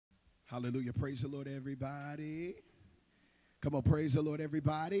Hallelujah. Praise the Lord, everybody. Come on, praise the Lord,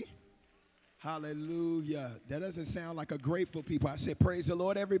 everybody. Hallelujah. That doesn't sound like a grateful people. I said, praise the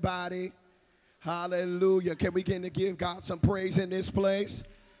Lord, everybody. Hallelujah. Can we begin to give God some praise in this place?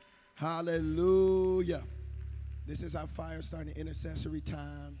 Hallelujah. This is our fire starting intercessory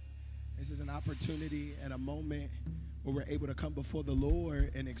time. This is an opportunity and a moment where we're able to come before the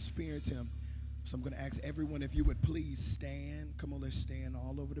Lord and experience him. So I'm going to ask everyone if you would please stand. Come on, let's stand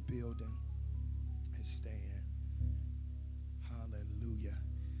all over the building. Let's stand. Hallelujah.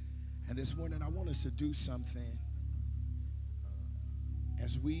 And this morning I want us to do something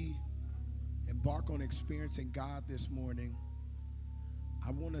as we embark on experiencing God this morning. I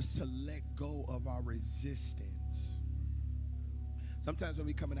want us to let go of our resistance. Sometimes when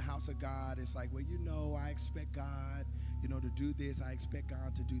we come in the house of God, it's like, well, I expect God, to do this. I expect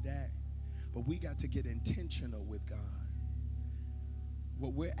God to do that. But we got to get intentional with God.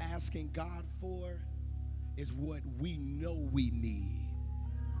 What we're asking God for is what we know we need.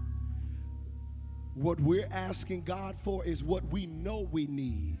 What we're asking God for is what we know we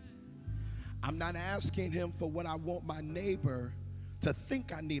need. I'm not asking him for what I want my neighbor to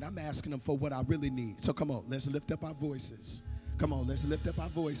think I need. I'm asking him for what I really need. So come on, let's lift up our voices. Come on, let's lift up our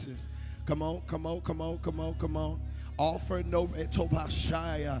voices. Come on, come on, come on, come on, come on. Offer no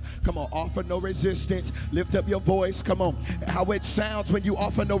come on, offer no resistance. Lift up your voice. Come on. How it sounds when you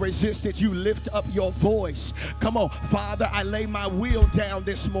offer no resistance, you lift up your voice. Come on. Father, I lay my will down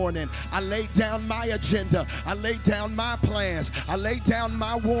this morning. I lay down my agenda. I lay down my plans. I lay down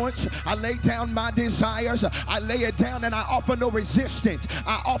my wants. I lay down my desires. I lay it down and I offer no resistance.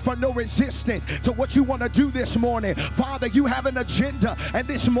 I offer no resistance to what you want to do this morning. Father, you have an agenda. And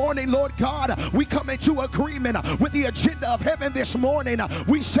this morning, Lord God, we come into agreement with the agenda of heaven this morning.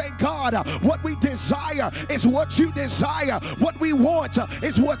 We say, God, what we desire is what you desire. What we want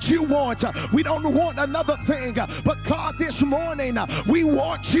is what you want. We don't want another thing. But God, this morning, we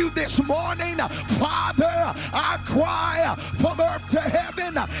want you this morning. Father, our cry from earth to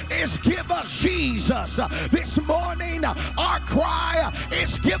heaven is give us Jesus. This morning, our cry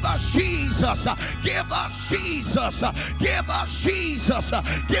is give us Jesus. Give us Jesus. Give us Jesus.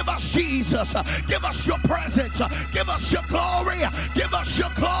 Give us Jesus. Give us your presence. Give us your glory. Give us your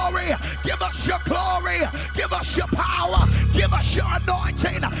glory. Give us your glory. Give us your power. Give us your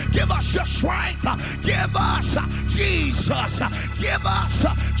anointing. Give us your strength. Give us Jesus. Give us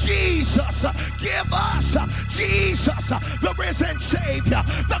Jesus. Give us Jesus, the risen Savior,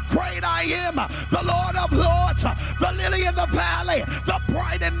 the great I am, the Lord of Lords, the lily in the valley, the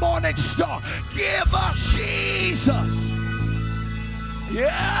bright and morning star. Give us Jesus.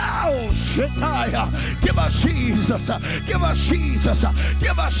 Yeah, oh, give us Jesus, give us Jesus,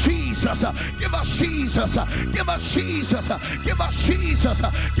 give us Jesus, give us Jesus, give us Jesus, give us Jesus,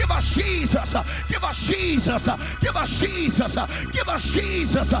 give us Jesus, give us Jesus, give us Jesus, give us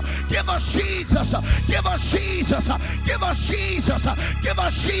Jesus, give us Jesus, give us Jesus, give us Jesus, give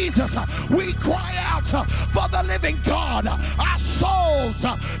us Jesus. We cry out for the living God. Our souls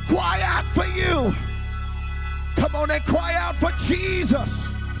cry out for you. Come on and cry out for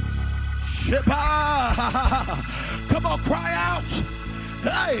Jesus. Come on, cry out.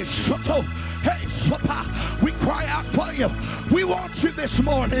 Hey, Shoto. Hey, Sopa. We cry out for you. We want you this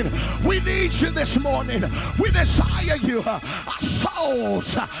morning. We need you this morning. We desire you. Our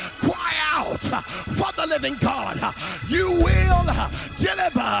souls cry out for the living God. You will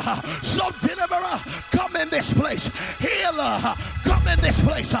deliver. So deliverer, come in this place. Healer, come in this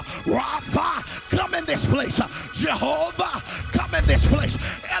place. Rapha, come in this place. Jehovah, come in this place.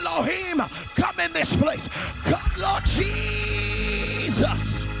 Elohim, come in this place. Come, Lord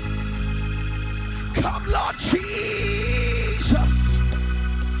Jesus. Come, Lord Jesus.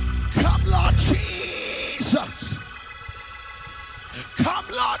 Come, Lord Jesus. Come,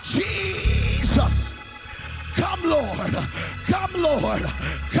 Lord Jesus. Come, Lord. Come, Lord.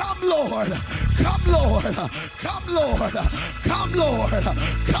 Come, Lord. Come, Lord. Come, Lord. Come, Lord.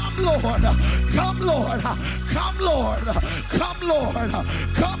 Come, Lord. Come, Lord. Come, Lord. Come, Lord.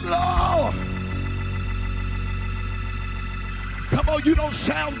 Come, Lord. Come on, you don't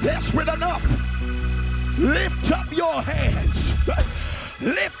sound desperate enough. Lift up your hands.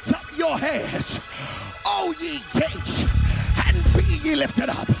 Lift up your hands. O ye gates, and be ye lifted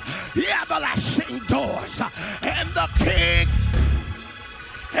up, ye everlasting doors. And the King,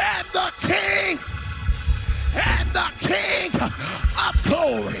 of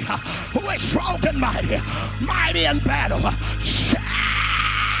glory, who is strong and mighty in battle, shall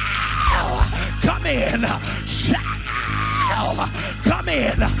come in. Shall now. Come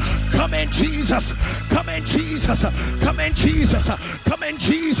in. Come in, Jesus. Come in, Jesus. Come in, Jesus. Come in,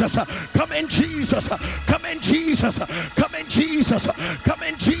 Jesus. Come in, Jesus. Come in, Jesus. Come in, Jesus. Come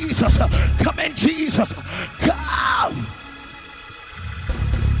in, Jesus. Come in, Jesus. Come.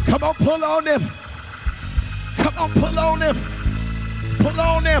 Come on, pull on him. Come on, pull on him. Pull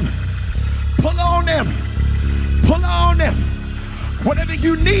on him. Pull on him. Pull on him. Whatever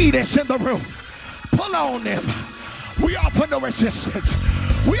you need is in the room. Pull on him. We offer no resistance.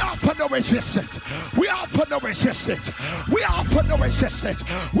 We offer no resistance. We offer no resistance. We offer no resistance.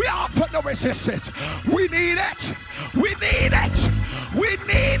 We offer no resistance. We need it. We need it. We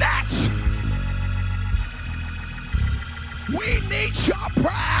need it. We need your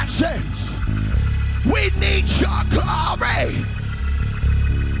presence. We need your glory.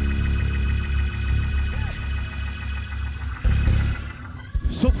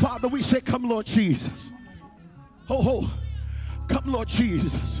 So, Father, we say, come, Lord Jesus. Come, Lord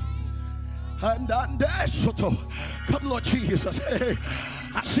Jesus. Come, Lord Jesus. Hey,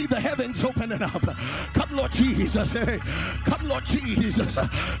 I see the heavens opening up. Come, Lord Jesus. Hey, come, Lord Jesus.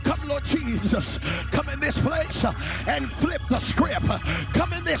 Come, Lord Jesus. Come in this place and flip the script.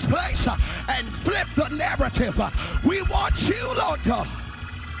 Come in this place and flip the narrative. We want you, Lord God.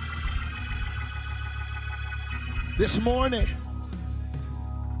 This morning,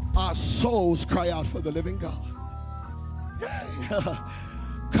 our souls cry out for the living God. Yeah.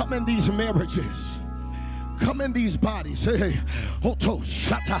 Come in these marriages. Come in these bodies. Hey,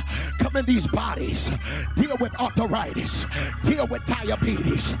 come in these bodies. Deal with arthritis. Deal with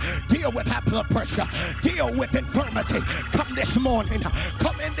diabetes. Deal with high blood pressure. Deal with infirmity. Come this morning.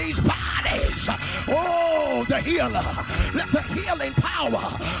 Come in these bodies. Oh, the healer. Let the healing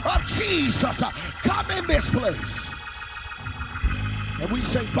power of Jesus come in this place. And we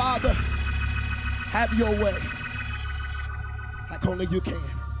say, Father, have your way like only you can.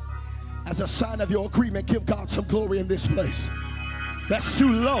 As a sign of your agreement, give God some glory in this place. That's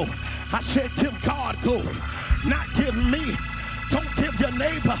too low. I said give God glory, not give me. Don't give your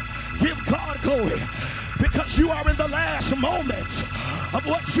neighbor, give God glory. Because you are in the last moments of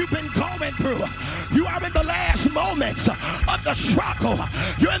what you've been going through. You are in the last moments of the struggle.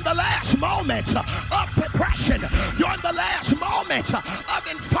 You're in the last moments of depression. You're in the last moments of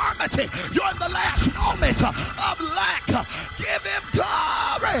infirmity. You're in the last moments of lack. Give him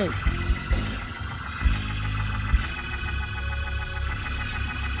glory.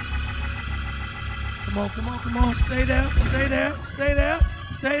 Come on, come on, come on. Stay there, stay there, stay there,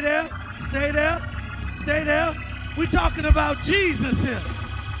 stay there, stay there, stay there. We're talking about Jesus here.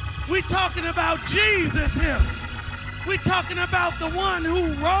 We're talking about Jesus here. We're talking about the one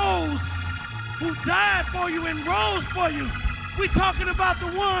who rose, who died for you and rose for you. We're talking about the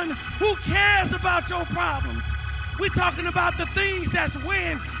one who cares about your problems. We're talking about the things that's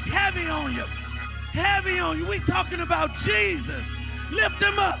weighing heavy on you. Heavy on you. We're talking about Jesus. Lift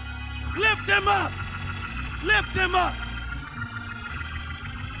him up. Lift him up. Lift him up.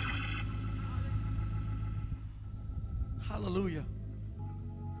 Hallelujah.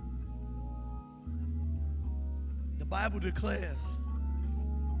 The Bible declares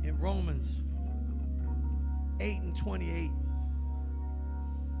in Romans 8:28,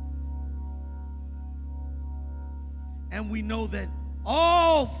 and we know that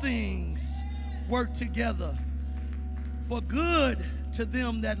all things work together for good to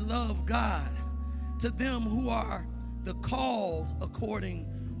them that love God, to them who are the called according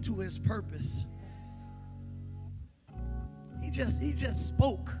to his purpose. He just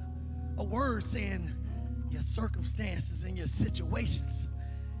spoke a word saying your circumstances and your situations.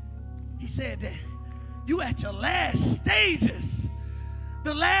 He said that you at your last stages,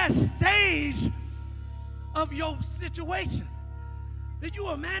 the last stage of your situation. Did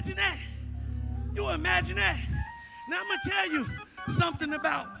you imagine that? You imagine that? Now I'm gonna tell you something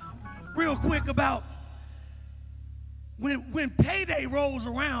about, real quick, about when payday rolls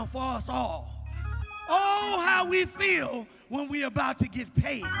around for us all. Oh, how we feel when we're about to get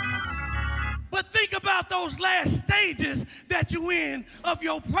paid. But think about those last stages that you're in of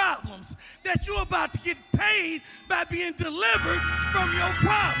your problems, that you're about to get paid by being delivered from your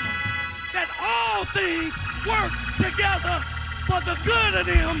problems. That all things work together for the good of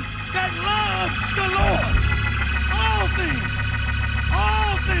them that love the Lord. All things.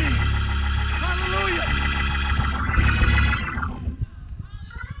 All things. Hallelujah.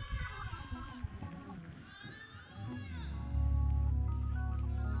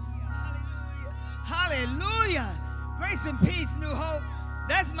 Hallelujah. Grace and peace, New Hope.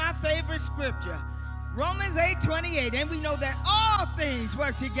 That's my favorite scripture. Romans 8:28. And we know that all things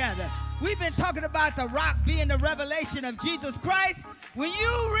work together We've been talking about the rock being the revelation of Jesus Christ. When you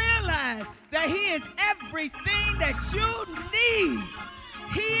realize that he is everything that you need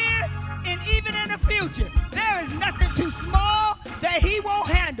here and even in the future, there is nothing too small that he won't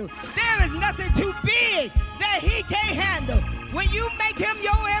handle. There is nothing too big that he can't handle. When you make him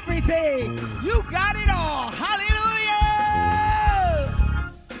your everything, you got it all. Hallelujah!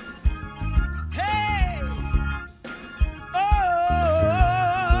 Hey!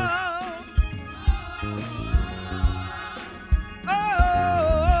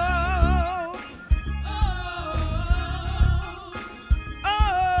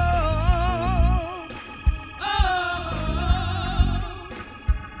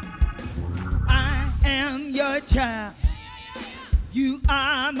 Child, you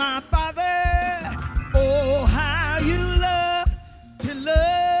are my father. Oh, how you love to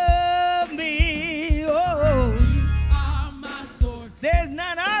love me. Oh, you are my source. There's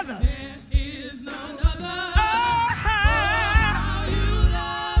none other. There is none other. Oh, how you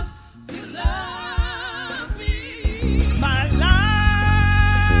love to love me. My life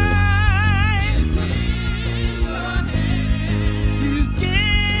is in your hands. You've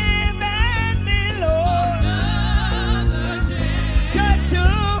given me, Lord.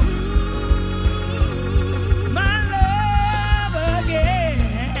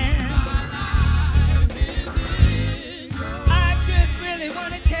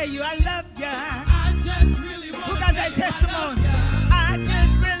 I love ya. I just really want to tell you testimony. I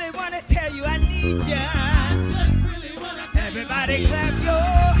just really want to tell you I need ya. I just really want to tell Everybody you. clap your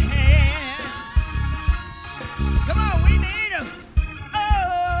hands. Come on, we need them.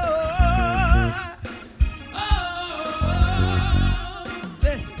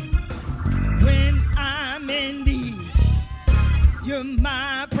 Listen. When I'm in need, you're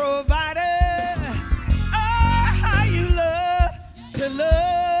my provider. Oh, how you love to love.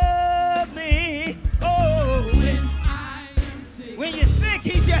 When you're sick,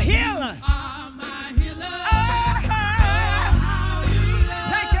 he's your healer. My healer. How you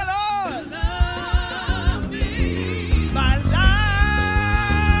love. Thank you, Lord. To love me. My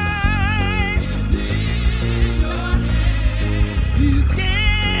life is in your hands. You've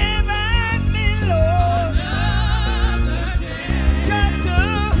given me, Lord, another chance to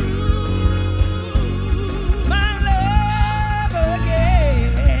prove my love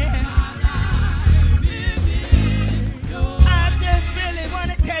again.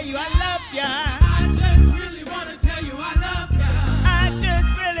 I love ya. I just really want to tell you I love ya. I just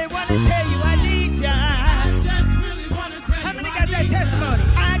really want to tell you I need ya. I just really want to tell you. How many got that testimony?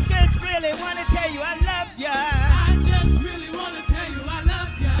 I just really want to tell you I love ya. I just really want to tell you I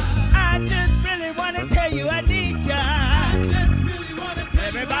love ya. I just really want to tell you I need ya. I just really want to tell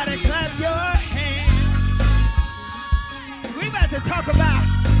Everybody you clap your hands. We about to talk about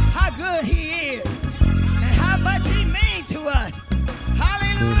how good he is and how much he means to us.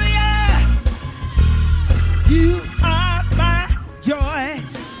 Hallelujah! You are my joy.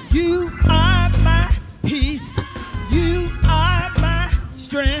 You are my peace. You are my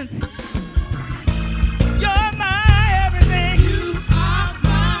strength. You're my everything. You are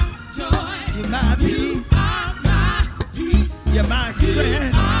my joy. You're my peace. You are my peace. You're my strength.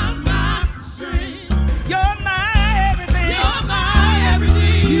 You are my strength. You're my everything. You're my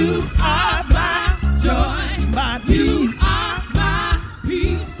everything. You are my joy. My peace.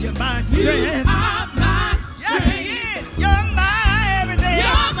 You're my strength. You are my strength. Yes, you're my everything.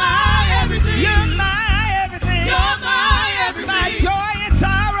 You're my everything. You're my everything. You're my everything. My joy and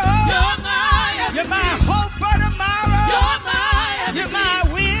sorrow. You're my everything. You're my hope for tomorrow. You're my everything. You're my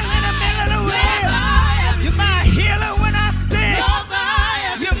will in the middle of the You're will. my everything. You're my healer when I'm sick. You're my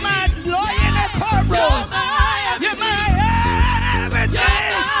everything.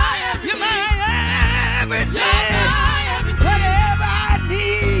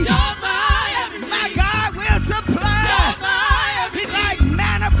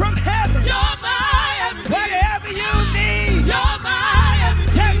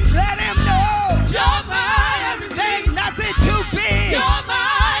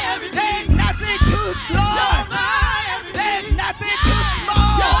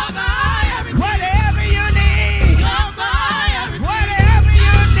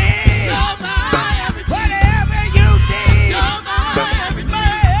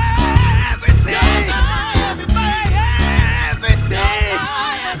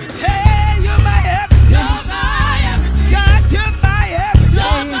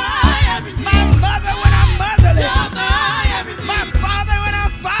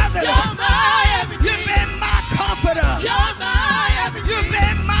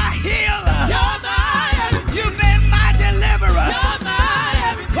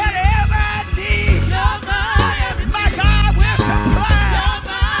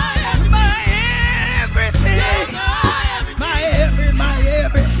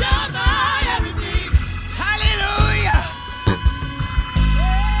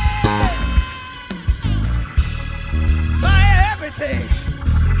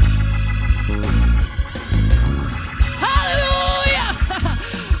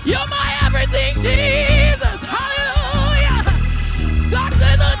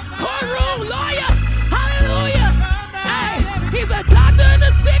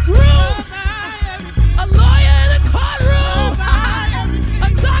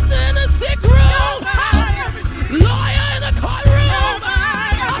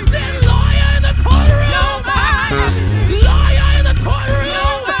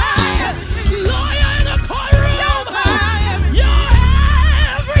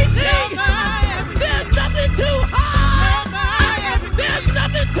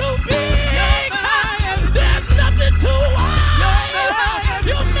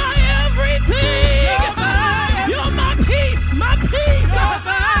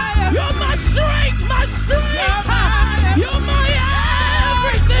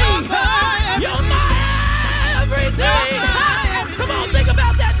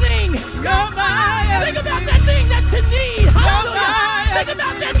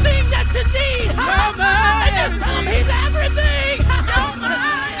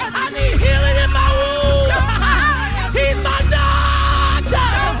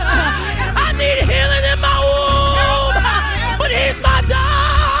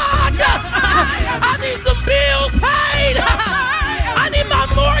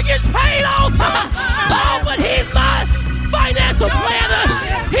 Oh, but he's my financial planner.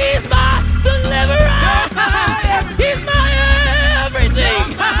 He's my deliverer. He's my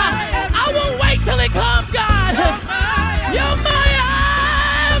everything. I won't wait till it comes, God. You're my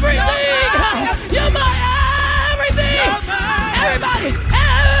everything. You're my everything. Everybody,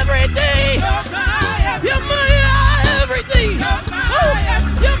 everything. You're my everything.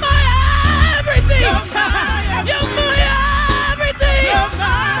 You're my everything. You're my everything.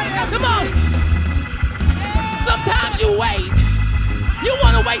 Come on. Sometimes you wait. You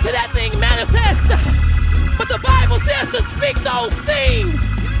want to wait till that thing manifests. But the Bible says to speak those things.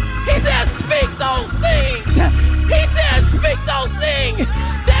 He says speak those things. He says speak those things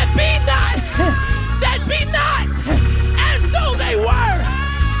that be not as though they were.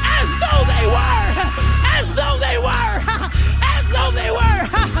 As though they were. As though they were. As though they were.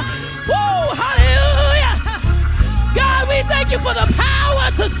 Woo, hallelujah. God, we thank you for the power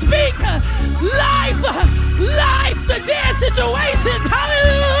to speak life to dead situations.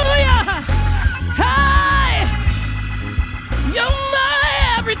 Hallelujah. Hey, you're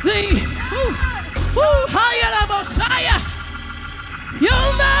my everything. Woo, hallelujah.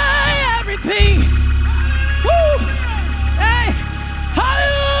 You're my everything. Woo, hey,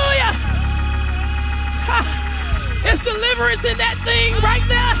 hallelujah. It's deliverance in that thing right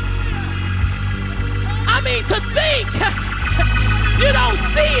there. I mean, to think, you don't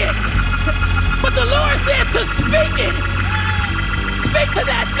see it, but the Lord said to speak it. Speak to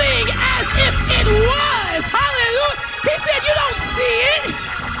that thing as if it was. Hallelujah. He said you don't see it.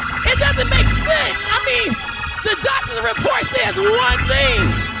 It doesn't make sense. I mean, the doctor's report says one thing.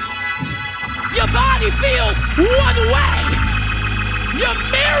 Your body feels one way. Your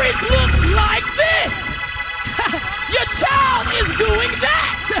marriage looks like this. Your child is doing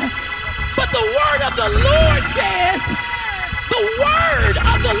that. But the word of the Lord says,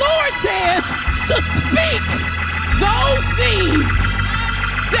 to speak those things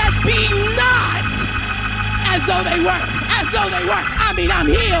that be not as though they were. As though they were. I mean,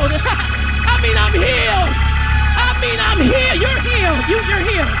 I'm healed. I mean, I'm healed. I mean, I'm here. You're healed. You're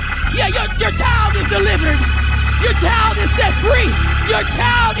healed. Yeah, your child is delivered. Your child is set free. Your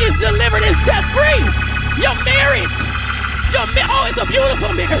child is delivered and set free. Your marriage. Oh, it's a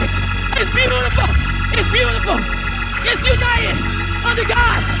beautiful marriage. It's beautiful. It's beautiful. It's united under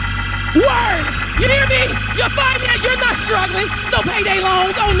God's word. You hear me? Your finance, you're not struggling. No payday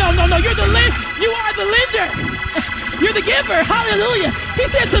loans. Oh, no. You are the lender. You're the giver. Hallelujah. He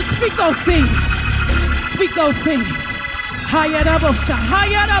said to speak those things. Speak those things. Hayarabosha.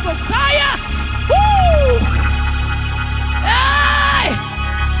 Hayarabosha. Woo! Hey!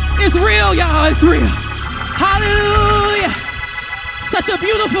 It's real, y'all. It's real. Hallelujah. Such a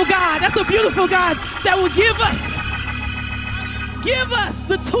beautiful God. That's a beautiful God that will give us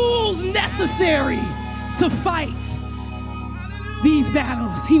the tools necessary to fight these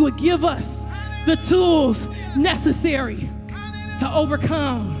battles. He would give us the tools necessary to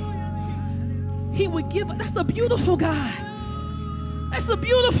overcome. He would give us. That's a beautiful God. That's a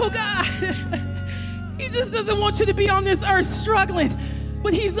beautiful God. He just doesn't want you to be on this earth struggling,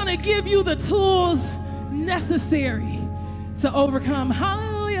 but he's going to give you the tools necessary to overcome.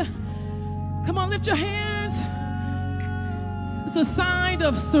 Hallelujah. Come on, lift your hands. It's a sign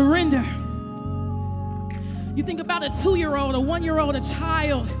of surrender. You think about a 2-year-old, a 1-year-old, a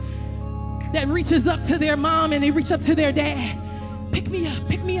child that reaches up to their mom and they reach up to their dad. Pick me up,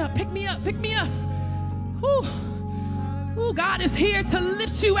 pick me up, pick me up, pick me up. Ooh. Ooh, God is here to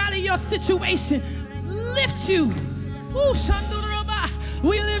lift you out of your situation. Lift you. Ooh, Shanduraba.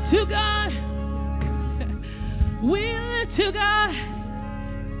 We lift you, God. We lift you, God.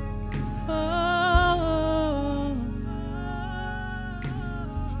 Oh.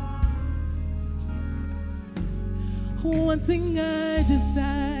 One thing I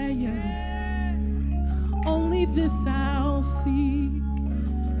desire, only this I'll seek,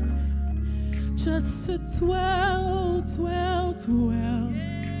 just to dwell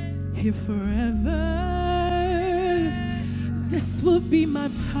here forever. This will be my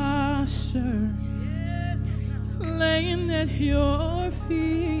posture, laying at your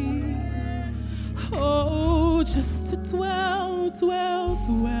feet. Oh, just to dwell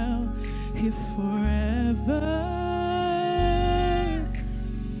here forever.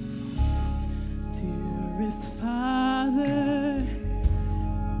 Dearest Father,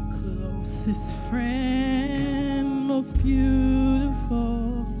 closest friend, most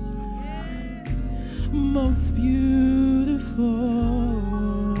beautiful, most beautiful.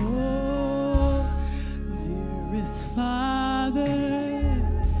 Dearest Father,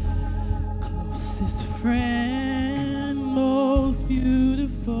 closest friend, most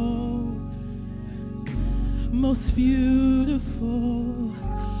beautiful. most beautiful.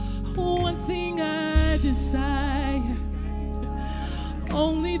 One thing I desire,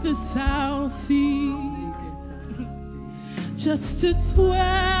 only this I'll seek, just to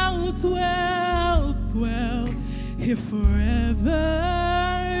dwell here forever.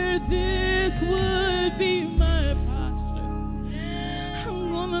 This would be my posture. I'm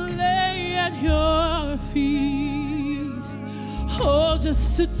gonna lay at your feet. Oh,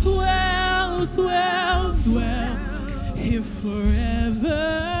 just to dwell here forever.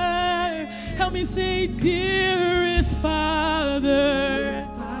 Help me say, dearest Father,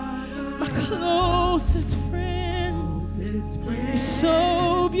 my closest friend, you're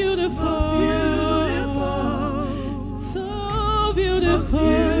so beautiful, so beautiful.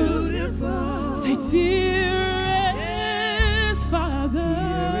 Say, dearest Father,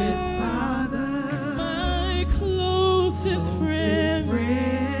 my closest friend,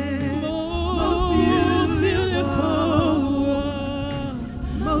 most beautiful.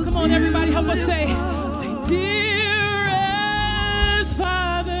 Come on, everybody, help us say, dearest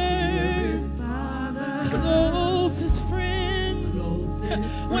Father, closest friend.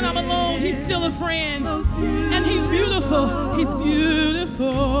 When I'm alone, he's still a friend, and he's beautiful. He's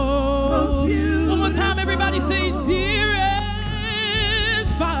beautiful. One more time, everybody, say, dearest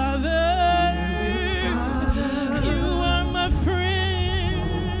Father, you are my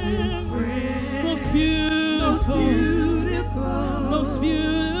friend, most beautiful, most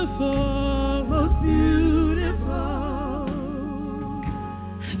beautiful, most beautiful.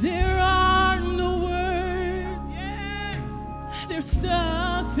 There are no words, there's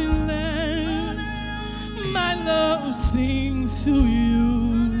nothing left. My love sings to you.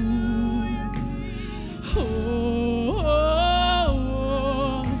 Oh,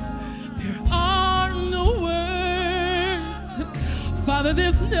 there are no words, Father,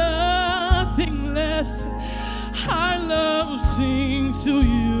 there's nothing left. Our love sings to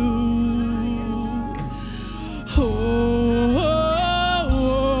you.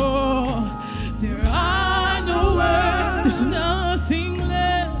 There are no words. There's nothing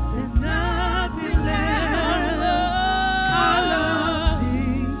left. There's nothing left. Our love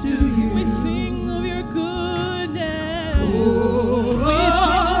sings to you. We sing of your goodness. We sing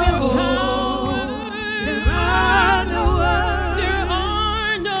of your power. There are no words. There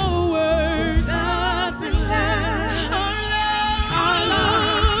are no words. Nothing left. Our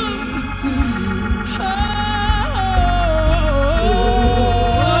love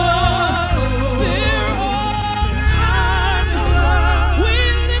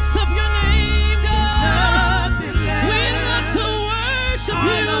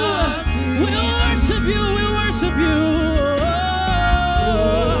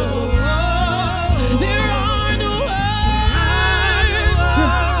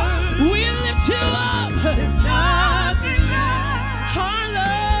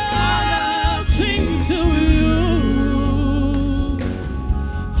sings to you.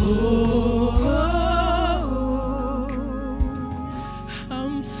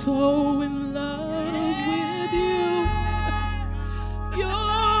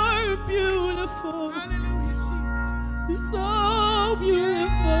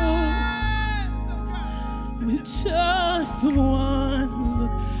 Just one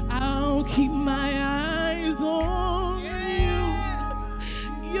look, I'll keep my eyes on you.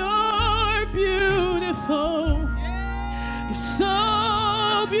 You're beautiful. You're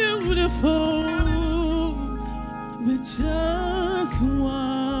so beautiful. With just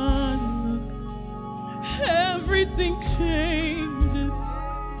one look, everything changes.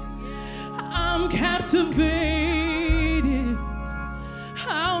 I'm captivated.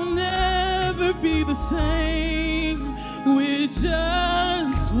 I'll never be the same. With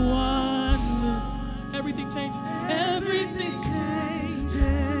just one look, everything changes. Everything changes.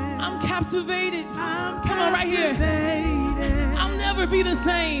 I'm captivated. Come on, right here. I'll never be the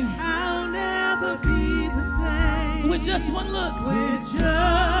same. I'll never be the same. With just one look. With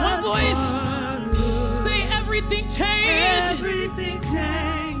just one voice. One look. Say everything changes. Everything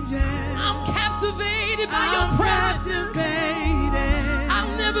changes. I'm captivated by your presence.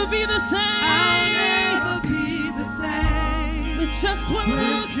 I'll never be the same. I'll never be the same. With just one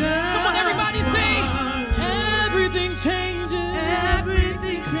look. Come on, everybody, say everything changes.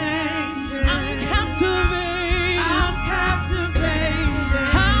 Everything changes. I'm captivated. I'm captivated.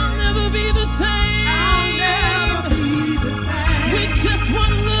 I'll never be the same. I'll never be the same. With just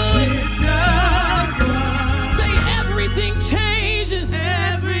one look. With just one. Say everything changes.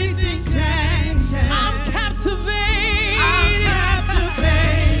 Everything changes. I'm captivated. I'm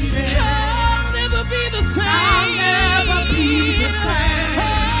captivated. I'll never be the same. I'll never be the same.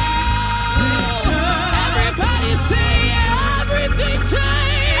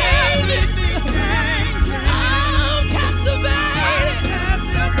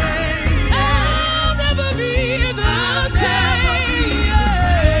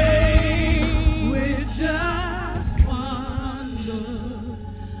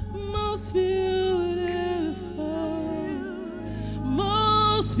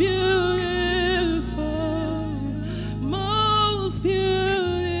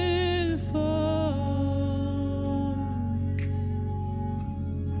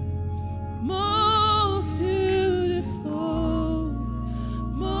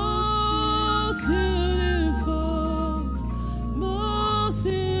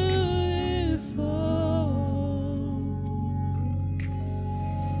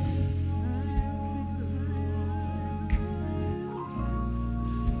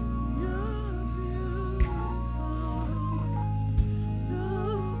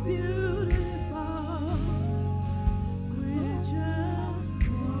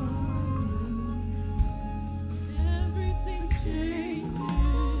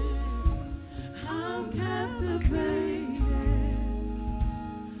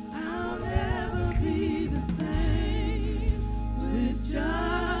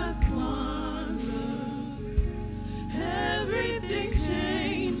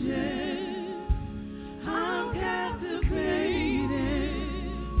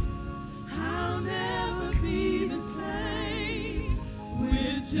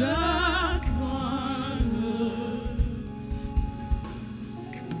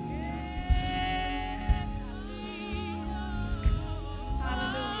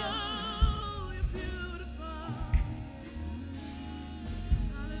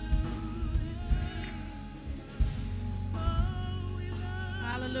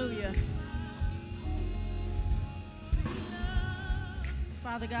 Hallelujah.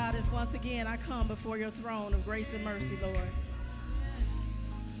 Father God, as once again I come before your throne of grace and mercy, Lord.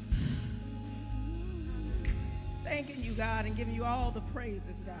 Thanking you, God, and giving you all the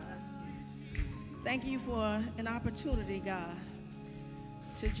praises, God. Thank you for an opportunity, God,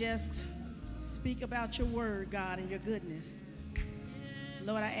 to just speak about your word, God, and your goodness.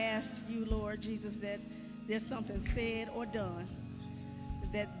 Lord, I ask you, Lord Jesus, that there's something said or done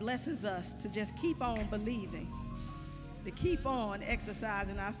that blesses us to just keep on believing, to keep on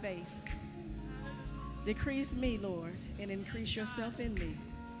exercising our faith. Decrease me, Lord, and increase yourself in me.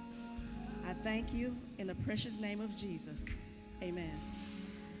 I thank you in the precious name of Jesus. Amen.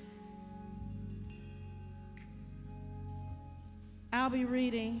 I'll be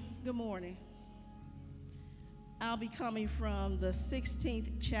reading, good morning. I'll be coming from the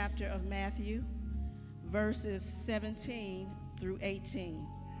 16th chapter of Matthew, verses 17 through 18.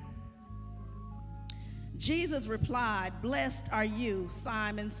 Jesus replied, "Blessed are you,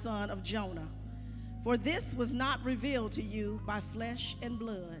 Simon, son of Jonah, for this was not revealed to you by flesh and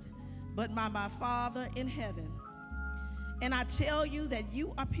blood, but by my Father in heaven. And I tell you that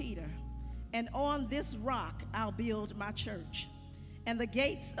you are Peter, and on this rock I'll build my church, and the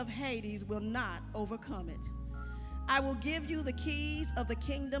gates of Hades will not overcome it. I will give you the keys of the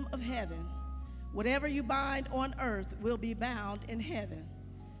kingdom of heaven. Whatever you bind on earth will be bound in heaven,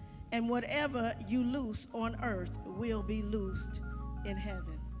 and whatever you loose on earth will be loosed in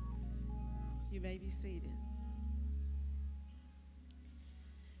heaven." You may be seated.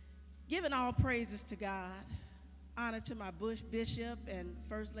 Giving all praises to God, honor to my Bishop and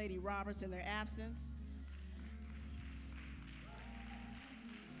First Lady Roberts in their absence,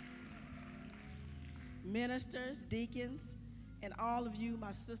 ministers, deacons, and all of you,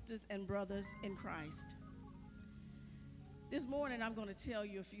 my sisters and brothers in Christ. This morning, I'm going to tell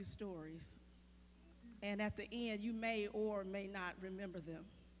you a few stories, and at the end, you may or may not remember them.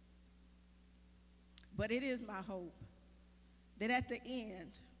 But it is my hope that at the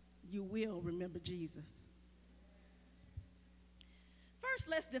end, you will remember Jesus. First,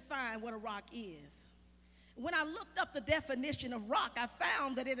 let's define what a rock is. When I looked up the definition of rock, I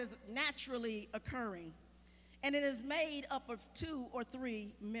found that it is naturally occurring, and it is made up of 2 or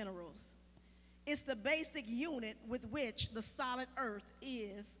 3 minerals. It's the basic unit with which the solid earth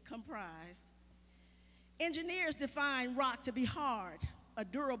is comprised. Engineers define rock to be hard, a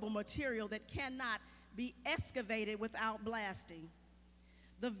durable material that cannot be excavated without blasting.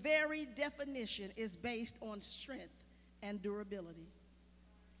 The very definition is based on strength and durability.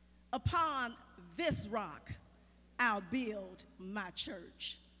 Upon this rock, I'll build my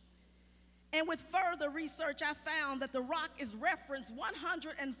church. And with further research, I found that the rock is referenced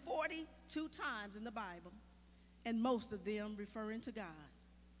 142 times in the Bible, and most of them referring to God.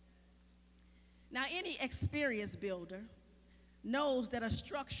 Now, any experienced builder knows that a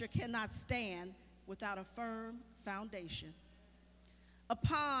structure cannot stand without a firm foundation.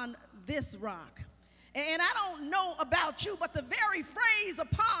 Upon this rock, and I don't know about you, but the very phrase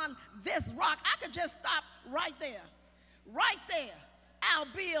 "upon this rock," I could just stop right there. Right there. I'll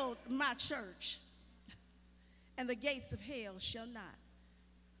build my church, and the gates of hell shall not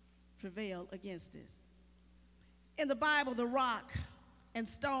prevail against it. In the Bible, the rock and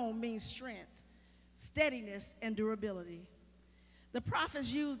stone means strength, steadiness, and durability. The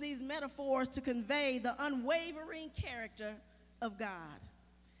prophets use these metaphors to convey the unwavering character of God.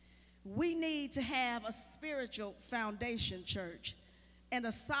 We need to have a spiritual foundation, church, and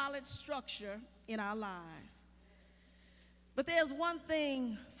a solid structure in our lives. But there's one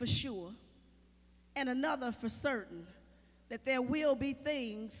thing for sure and another for certain, that there will be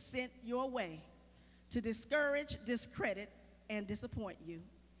things sent your way to discourage, discredit, and disappoint you.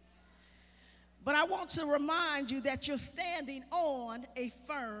 But I want to remind you that you're standing on a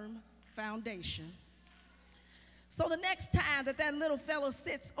firm foundation. So the next time that little fellow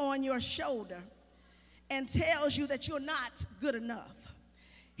sits on your shoulder and tells you that you're not good enough,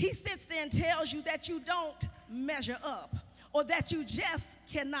 he sits there and tells you that you don't measure up or that you just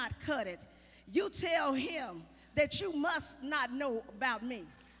cannot cut it, you tell him that you must not know about me.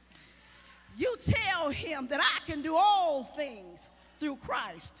 You tell him that I can do all things through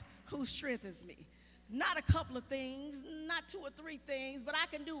Christ who strengthens me. Not a couple of things, not 2 or 3 things, but I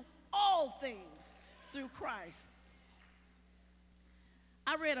can do all things through Christ.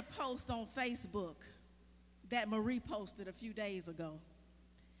 I read a post on Facebook that Marie posted a few days ago.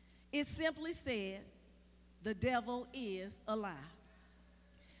 It simply said, "The devil is a lie."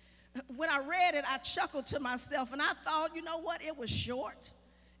 When I read it, I chuckled to myself and I thought, you know what? It was short,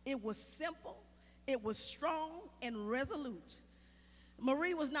 it was simple, it was strong and resolute.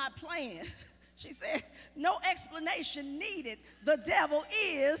 Marie was not playing. She said, no explanation needed. The devil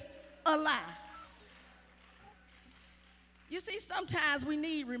is a lie. You see, sometimes we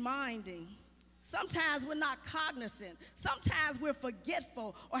need reminding. Sometimes we're not cognizant. Sometimes we're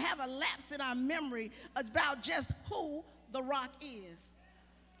forgetful or have a lapse in our memory about just who the rock is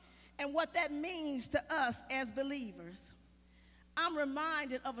and what that means to us as believers. I'm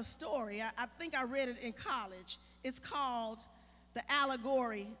reminded of a story. I think I read it in college. It's called The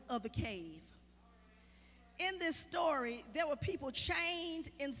Allegory of the Cave. In this story, there were people chained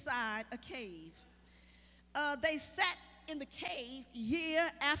inside a cave. They sat in the cave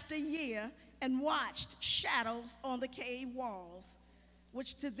year after year and watched shadows on the cave walls,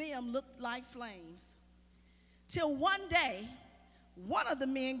 which to them looked like flames. Till one day, one of the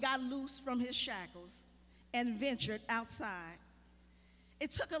men got loose from his shackles and ventured outside. It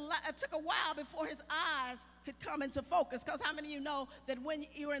took a while before his eyes could come into focus, because how many of you know that when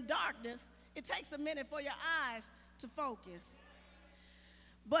you're in darkness, it takes a minute for your eyes to focus?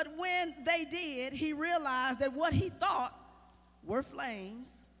 But when they did, he realized that what he thought were flames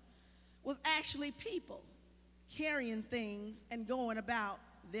was actually people carrying things and going about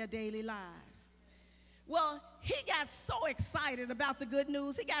their daily lives. Well, he got so excited about the good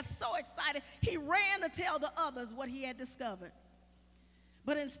news. He got so excited, he ran to tell the others what he had discovered.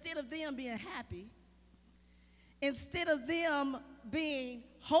 But instead of them being happy, instead of them being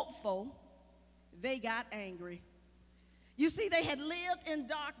hopeful, they got angry. You see, they had lived in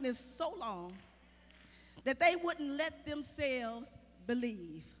darkness so long that they wouldn't let themselves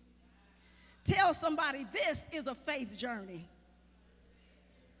believe. Tell somebody, this is a faith journey.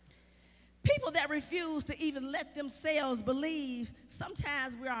 People that refuse to even let themselves believe,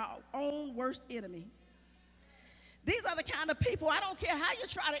 sometimes we're our own worst enemy. These are the kind of people, I don't care how you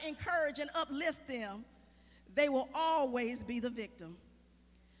try to encourage and uplift them, they will always be the victim.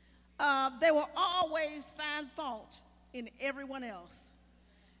 They will always find fault in everyone else.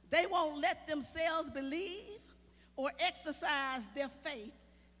 They won't let themselves believe or exercise their faith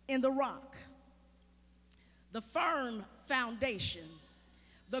in the rock, the firm foundation,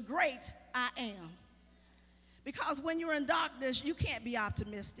 the great I am. Because when you're in darkness, you can't be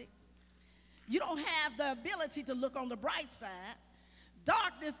optimistic. You don't have the ability to look on the bright side.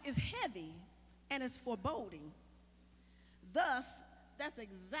 Darkness is heavy and it's foreboding. Thus, that's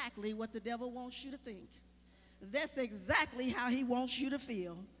exactly what the devil wants you to think. That's exactly how he wants you to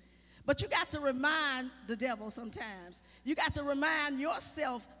feel. But you got to remind the devil sometimes. You got to remind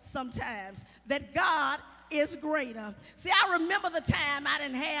yourself sometimes that God is greater. See, I remember the time I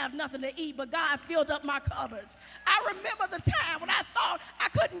didn't have nothing to eat, but God filled up my cupboards. I remember the time when I thought I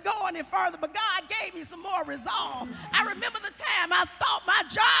couldn't go any further, but God gave me some more resolve. I remember the time I thought my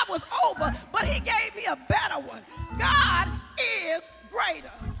job was over, but he gave me a better one. God is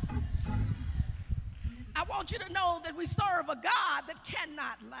greater. I want you to know that we serve a God that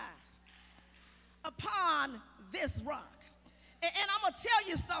cannot lie. Upon this rock. And I'm going to tell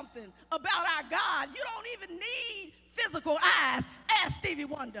you something about our God. You don't even need physical eyes. Ask Stevie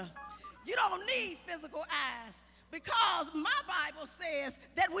Wonder. You don't need physical eyes, because my Bible says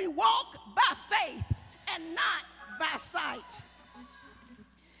that we walk by faith and not by sight.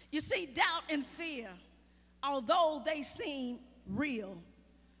 You see, doubt and fear, although they seem real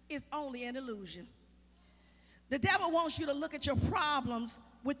is only an illusion. The devil wants you to look at your problems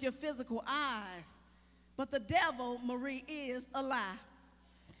with your physical eyes, but the devil, Marie, is a lie.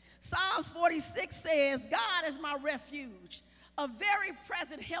 Psalms 46 says, God is my refuge, a very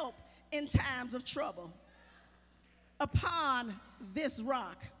present help in times of trouble. Upon this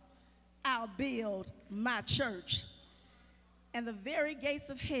rock I'll build my church, and the very gates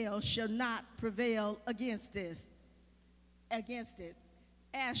of hell shall not prevail against it.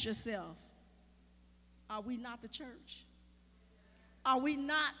 Ask yourself, are we not the church? Are we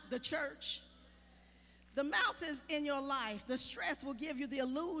not the church? The mountains in your life, the stress will give you the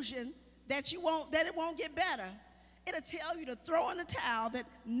illusion that it won't get better. It'll tell you to throw in the towel, that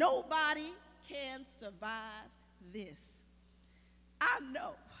nobody can survive this. I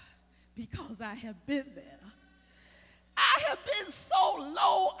know, because I have been there. I have been so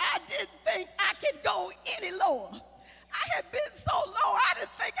low, I didn't think I could go any lower. I had been so low, I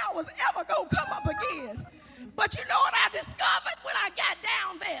didn't think I was ever going to come up again. But you know what I discovered when I got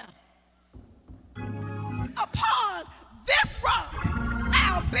down there? Upon this rock,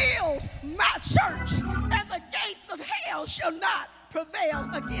 I'll build my church, and the gates of hell shall not prevail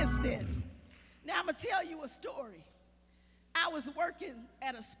against it. Now I'm going to tell you a story. I was working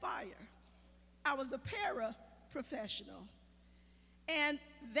at Aspire. I was a paraprofessional. And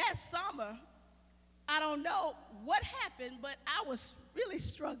that summer, I don't know what happened, but I was really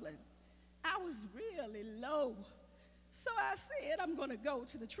struggling. I was really low. So I said, I'm going to go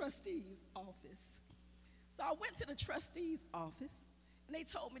to the trustee's office. So I went to the trustee's office, and they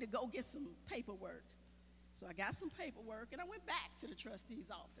told me to go get some paperwork. So I got some paperwork, and I went back to the trustee's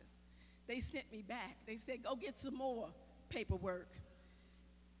office. They sent me back. They said, go get some more paperwork.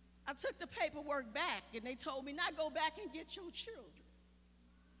 I took the paperwork back, and they told me, now go back and get your children.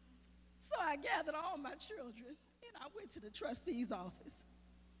 So I gathered all my children, and I went to the trustee's office,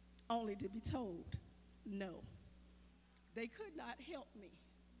 only to be told, no, they could not help me.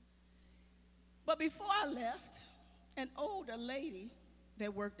 But before I left, an older lady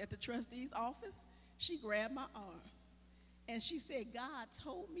that worked at the trustee's office, she grabbed my arm, and she said, God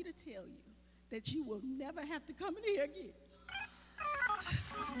told me to tell you that you will never have to come in here again.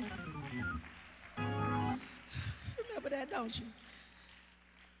 Remember that, don't you?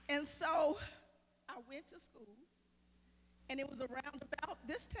 And so I went to school, and it was around about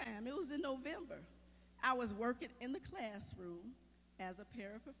this time. It was in November. I was working in the classroom as a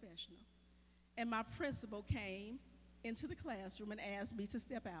paraprofessional, and my principal came into the classroom and asked me to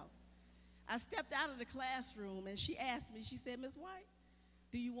step out. I stepped out of the classroom, and she asked me, she said, Ms. White,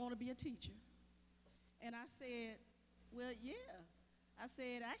 do you want to be a teacher? And I said, well, yeah. I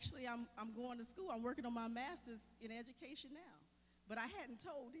said, actually, I'm going to school. I'm working on my master's in education now. But I hadn't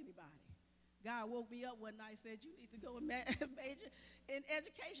told anybody. God woke me up one night and said, you need to go and major in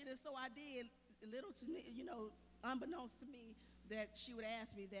education. And so I did, little to me, you know, unbeknownst to me, that she would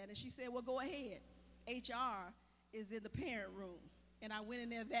ask me that. And she said, well, go ahead. HR is in the parent room. And I went in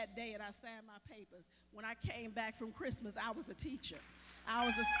there that day and I signed my papers. When I came back from Christmas, I was a teacher. I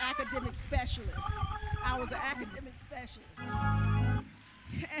was an academic specialist.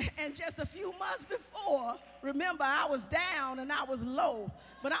 And just a few months before, remember, I was down and I was low.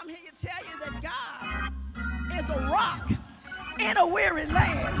 But I'm here to tell you that God is a rock in a weary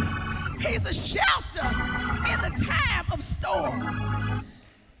land. He's a shelter in the time of storm.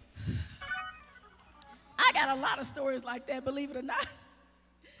 I got a lot of stories like that, believe it or not.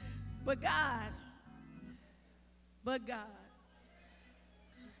 But God.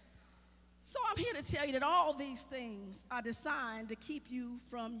 So I'm here to tell you that all these things are designed to keep you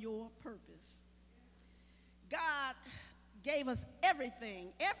from your purpose. God gave us everything.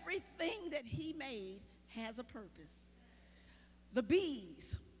 Everything that he made has a purpose. The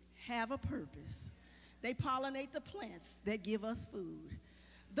bees have a purpose. They pollinate the plants that give us food.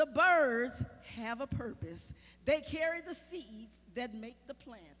 The birds have a purpose. They carry the seeds that make the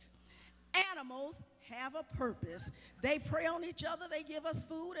plant. Animals have a purpose. They prey on each other, they give us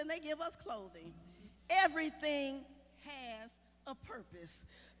food, and they give us clothing. Everything has a purpose.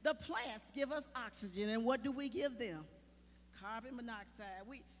 The plants give us oxygen, and what do we give them? Carbon monoxide.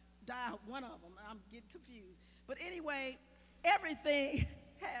 We die one of them. I'm getting confused. But anyway, everything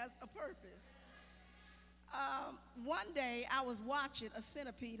has a purpose. One day, I was watching a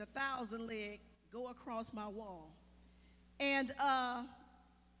centipede, a 1,000-leg, go across my wall. And I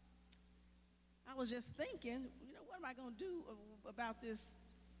was just thinking, you know, what am I going to do about this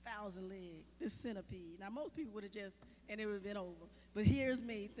 1,000-leg, this centipede? Now, most people would have just, and it would have been over. But here's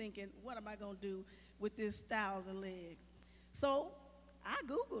me thinking, what am I going to do with this 1,000-leg? So I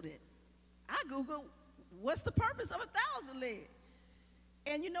Googled it. I Googled, What's the purpose of 1,000 legs?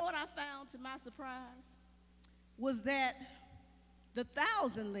 And you know what I found to my surprise? Was that the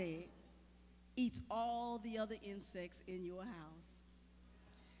 1,000 leg eats all the other insects in your house.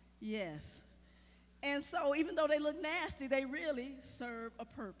 Yes. And so even though they look nasty, they really serve a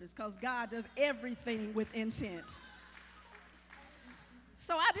purpose because God does everything with intent.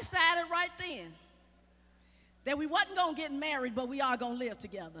 So I decided right then that we wasn't going to get married, but we are going to live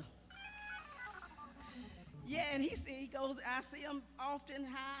together. Yeah, and he goes, I see him often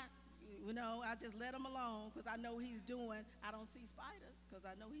high. You know, I just let him alone because I know he's doing, I don't see spiders because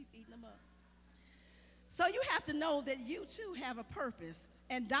I know he's eating them up. So you have to know that you too have a purpose,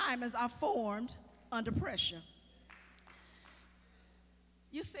 and diamonds are formed under pressure.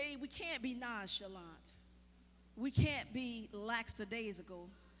 You see, we can't be nonchalant. We can't be lackadaisical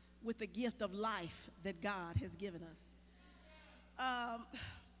with the gift of life that God has given us.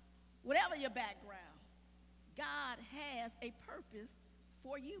 Whatever your background, God has a purpose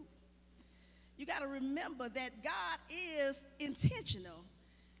for you. You got to remember that God is intentional.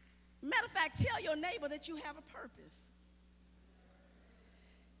 Matter of fact, tell your neighbor that you have a purpose.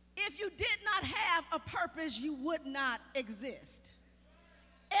 If you did not have a purpose, you would not exist.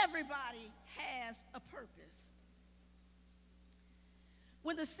 Everybody has a purpose.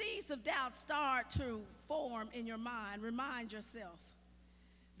 When the seeds of doubt start to form in your mind, remind yourself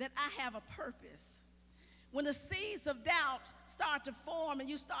that I have a purpose. When the seeds of doubt start to form and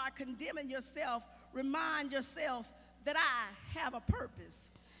you start condemning yourself, remind yourself that I have a purpose.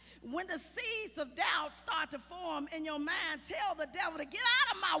 When the seeds of doubt start to form in your mind, tell the devil to get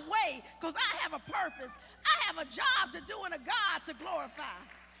out of my way because I have a purpose. I have a job to do and a God to glorify.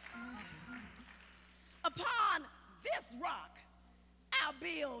 Upon this rock, I'll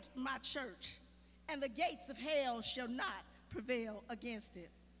build my church, and the gates of hell shall not prevail against it.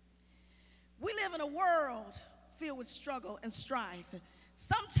 We live in a world filled with struggle and strife.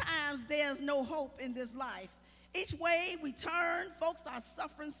 Sometimes there's no hope in this life. Each way we turn, folks are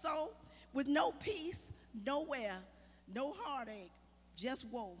suffering so, with no peace, nowhere, no heartache, just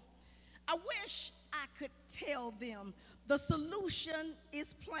woe. I wish I could tell them the solution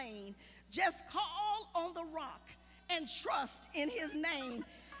is plain. Just call on the rock and trust in his name.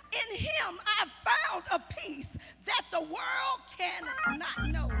 In him I found a peace that the world cannot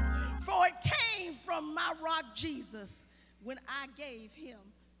know. For it came from my rock Jesus when I gave him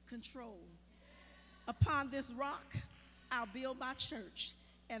control. Upon this rock I'll build my church,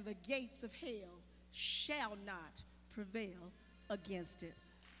 and the gates of hell shall not prevail against it.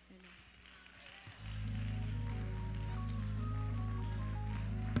 Amen.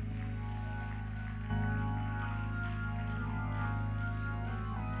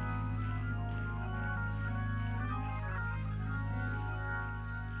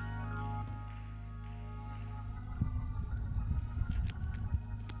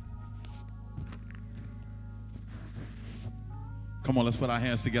 Come on, let's put our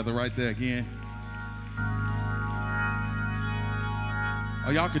hands together right there again.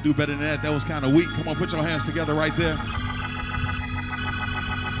 Oh, y'all could do better than that. That was kind of weak. Come on, put your hands together right there.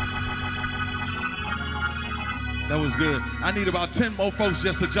 That was good. I need about 10 more folks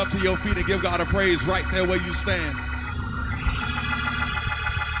just to jump to your feet and give God a praise right there where you stand.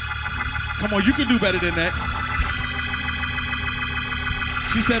 Come on, you can do better than that.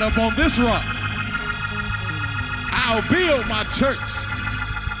 She said, up on this rock, I'll build my church.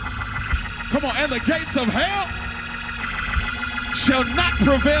 Come on, and the gates of hell shall not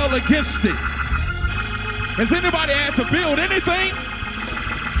prevail against it. Has anybody had to build anything?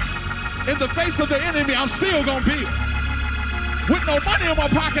 In the face of the enemy, I'm still gonna build. With no money in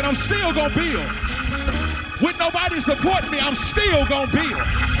my pocket, I'm still gonna build. With nobody supporting me, I'm still gonna build.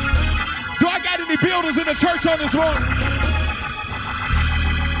 Do I got any builders in the church on this morning?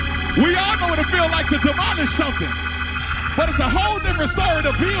 We all know what it feels like to demolish something. But it's a whole different story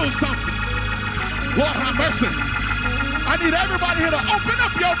to build something. Lord have mercy. I need everybody here to open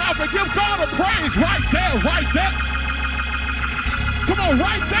up your mouth and give God a praise right there, right there. Come on,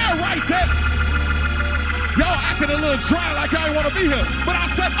 right there, right there. Y'all acting a little dry like I ain't want to be here. But I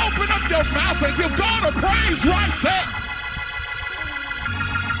said open up your mouth and give God a praise right there.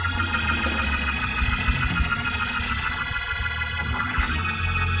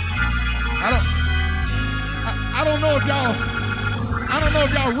 I don't know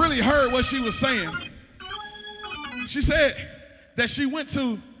if y'all really heard what she was saying. She said that she went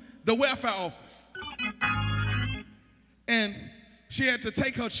to the welfare office and she had to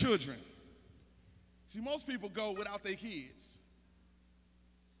take her children. See, most people go without their kids.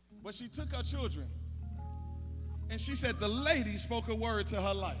 But she took her children and she said the lady spoke a word to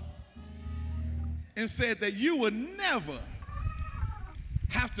her life. and said that you would never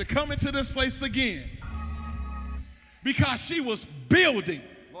have to come into this place again because she was building.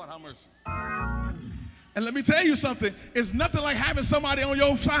 Lord have mercy. And let me tell you something. It's nothing like having somebody on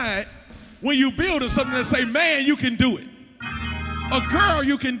your side when you building something and say, man, you can do it. A girl,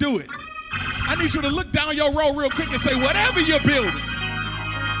 you can do it. I need you to look down your road real quick and say, whatever you're building,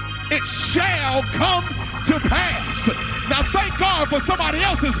 it shall come to pass. Now thank God for somebody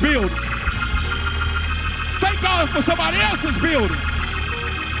else's building. Thank God for somebody else's building.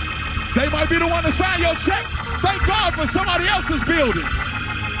 They might be the one to sign your check. Thank God for somebody else's building.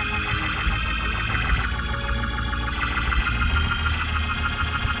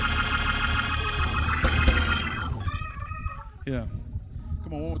 Yeah.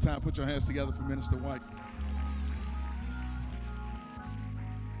 Come on, one more time. Put your hands together for Minister White.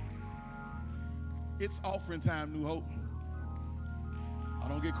 It's offering time, New Hope. I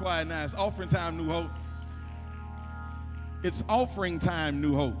don't get quiet now. It's offering time, New Hope. It's offering time,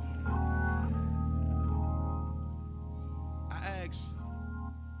 New Hope.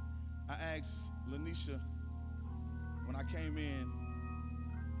 I asked Lanisha when I came in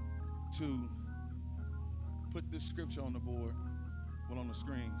to put this scripture on the board, well, on the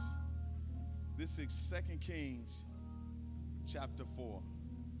screens. This is 2 Kings chapter 4.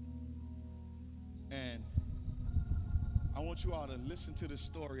 And I want you all to listen to this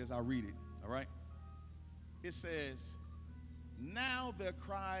story as I read it, all right? It says, now there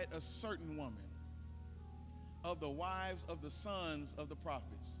cried a certain woman of the wives of the sons of the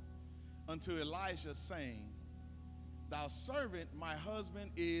prophets unto Elijah, saying, thy servant, my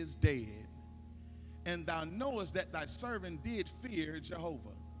husband, is dead. And thou knowest that thy servant did fear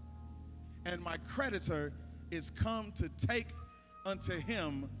Jehovah. And my creditor is come to take unto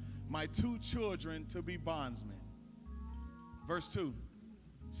him my 2 children to be bondsmen. Verse 2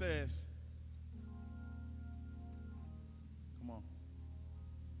 says, come on.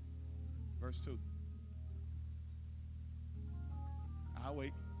 Verse 2. I'll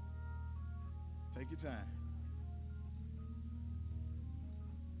wait. Take your time.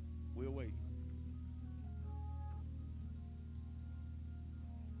 We'll wait.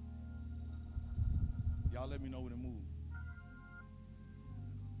 Y'all let me know when to move.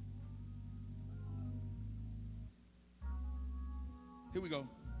 Here we go.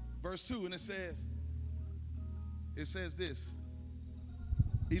 Verse 2, and it says this.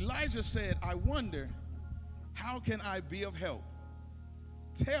 Elijah said, I wonder, how can I be of help?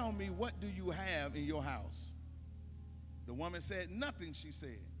 Tell me, what do you have in your house? The woman said, nothing, she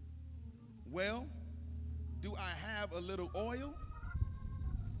said. Well, do I have a little oil?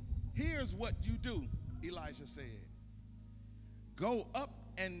 Here's what you do, Elijah said. Go up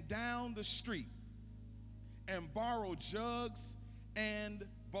and down the street and borrow jugs and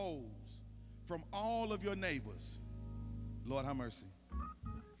bowls from all of your neighbors. Lord have mercy.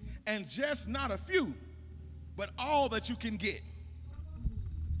 And just not a few, but all that you can get.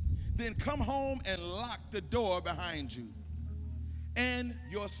 Then come home and lock the door behind you and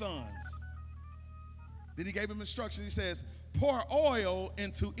your sons. Then he gave him instructions. He says, pour oil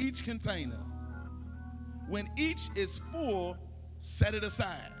into each container. When each is full, set it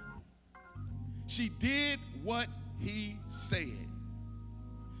aside. She did what he said.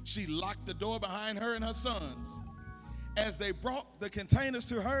 She locked the door behind her and her sons. As they brought the containers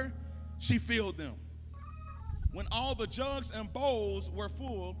to her, she filled them. When all the jugs and bowls were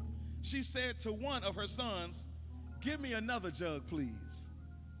full, she said to one of her sons, give me another jug, please.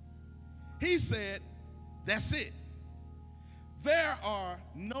 He said, that's it. There are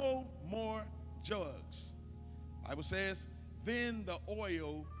no more jugs. The Bible says, then the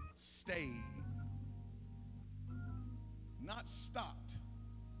oil stayed. Not stopped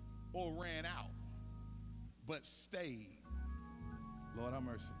or ran out, but stayed. Lord have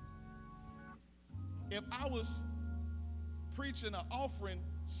mercy. If I was preaching an offering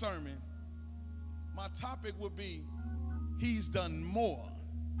sermon, my topic would be, he's done more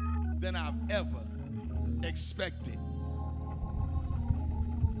than I've ever expected.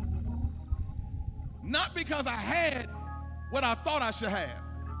 Not because I had what I thought I should have,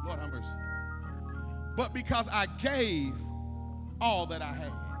 Lord have mercy, but because I gave all that I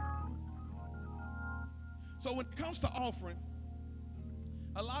had. So when it comes to offering,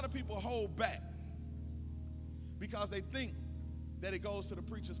 a lot of people hold back because they think that it goes to the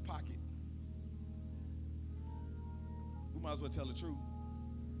preacher's pocket. We might as well tell the truth.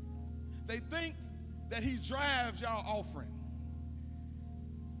 They think that he drives y'all offering.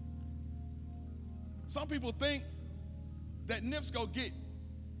 Some people think that NIPSCO get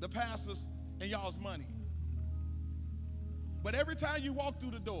the pastors and y'all's money. But every time you walk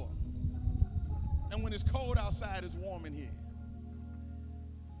through the door, And when it's cold outside, it's warm in here.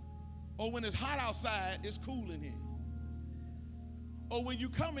 Or when it's hot outside, it's cool in here. Or when you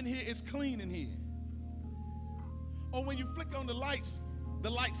come in here, it's clean in here. Or when you flick on the lights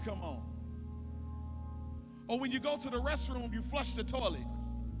come on. Or when you go to the restroom, you flush the toilet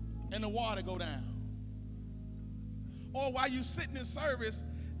and the water go down. Or while you're sitting in service,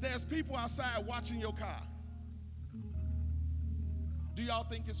 there's people outside watching your car. Do y'all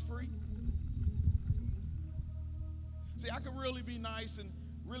think it's free? See, I could really be nice and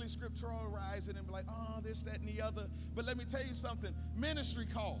really scripturalize it and be like, oh, this, that, and the other. But let me tell you something. Ministry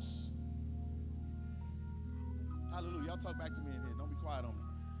costs. Hallelujah. Y'all talk back to me in here. Don't be quiet on me.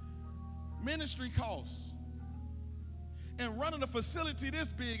 Ministry costs. And running a facility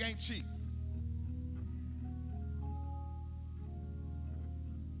this big ain't cheap.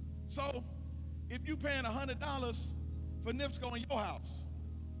 So, if you paying $100 for NIPSCO in your house,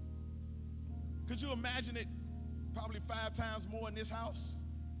 could you imagine it probably 5 times more in this house?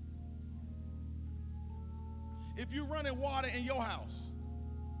 If you running water in your house,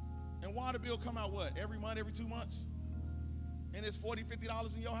 and water bill come out what, every month, every 2 months? And it's $40,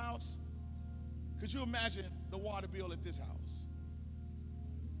 $50 in your house? Could you imagine the water bill at this house?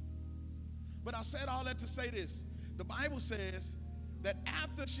 But I said all that to say this. The Bible says that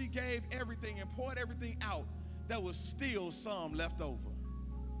after she gave everything and poured everything out, there was still some left over.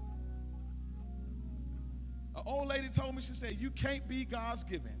 An old lady told me, she said, you can't be God's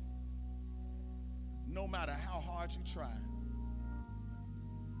given no matter how hard you try.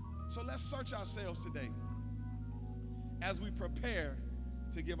 So let's search ourselves today as we prepare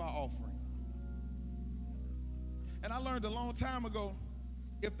to give our offering. And I learned a long time ago,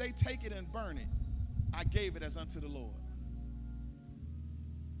 if they take it and burn it, I gave it as unto the Lord.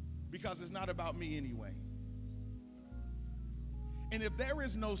 Because it's not about me anyway. And if there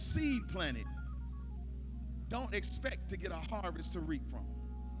is no seed planted, don't expect to get a harvest to reap from.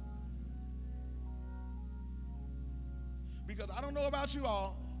 Because I don't know about you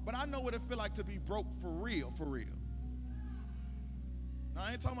all, but I know what it feels like to be broke for real, for real. Now,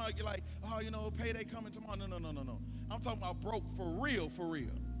 I ain't talking about you're like, oh, you know, payday coming tomorrow. No. I'm talking about broke for real, for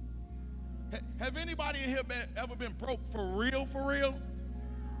real. Have anybody in here ever been broke for real, for real?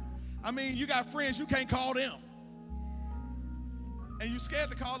 I mean, you got friends, you can't call them. And you're scared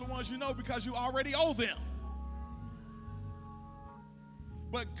to call the ones you know because you already owe them.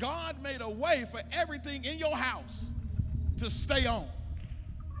 But God made a way for everything in your house to stay on.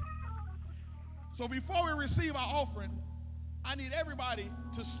 So before we receive our offering, I need everybody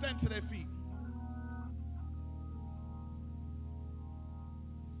to stand to their feet.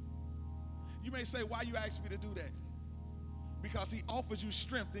 You may say, why you asked me to do that? Because he offers you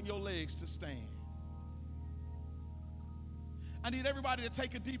strength in your legs to stand. I need everybody to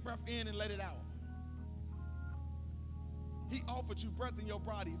take a deep breath in and let it out. He offered you breath in your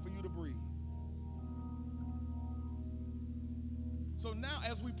body for you to breathe. So now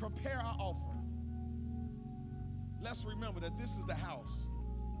as we prepare our offering, let's remember that this is the house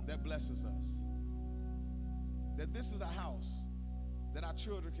that blesses us. That this is a house that our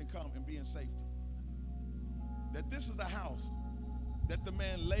children can come and be in safety. That this is a house that the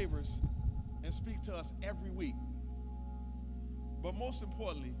man labors and speaks to us every week. But most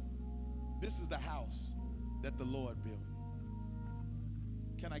importantly, this is the house that the Lord built.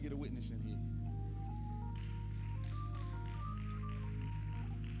 Can I get a witness in here?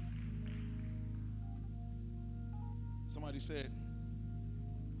 Somebody said,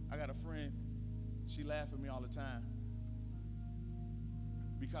 I got a friend, she laughs at me all the time.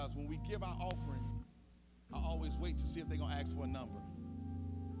 Because when we give our offering, I always wait to see if they're going to ask for a number.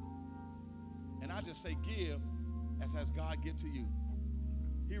 And I just say give as God give to you.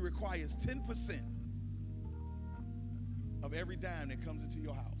 He requires 10% of every dime that comes into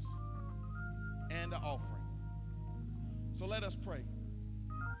your house and the offering. So let us pray.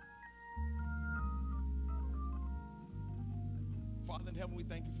 Father in heaven, we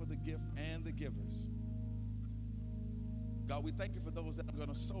thank you for the gift and the givers. God, we thank you for those that are going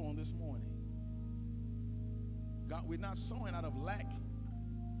to sow on this morning. God, we're not sowing out of lack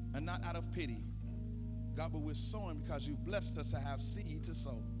and not out of pity. God, but we're sowing because you blessed us to have seed to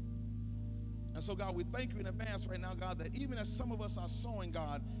sow. And so, God, we thank you in advance right now, God, that even as some of us are sowing,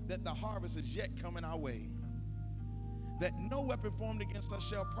 God, that the harvest is yet coming our way. That no weapon formed against us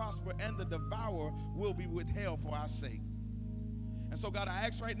shall prosper, and the devourer will be withheld for our sake. And so, God, I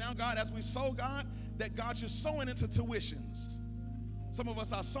ask right now, God, as we sow, God, that, God, you're sowing into tuitions. Some of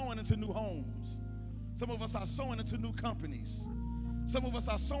us are sowing into new homes. Some of us are sowing into new companies. Some of us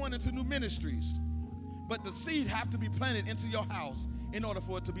are sowing into new ministries. But the seed have to be planted into your house in order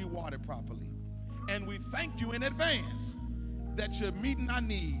for it to be watered properly. And we thank you in advance that you're meeting our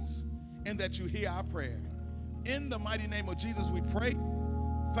needs and that you hear our prayer. In the mighty name of Jesus, we pray.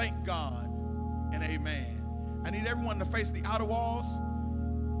 Thank God and amen. I need everyone to face the outer walls,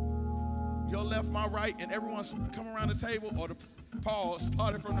 your left, my right, and everyone come around the table, or the Paul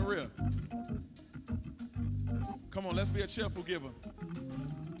started from the rear. Come on, let's be a cheerful giver.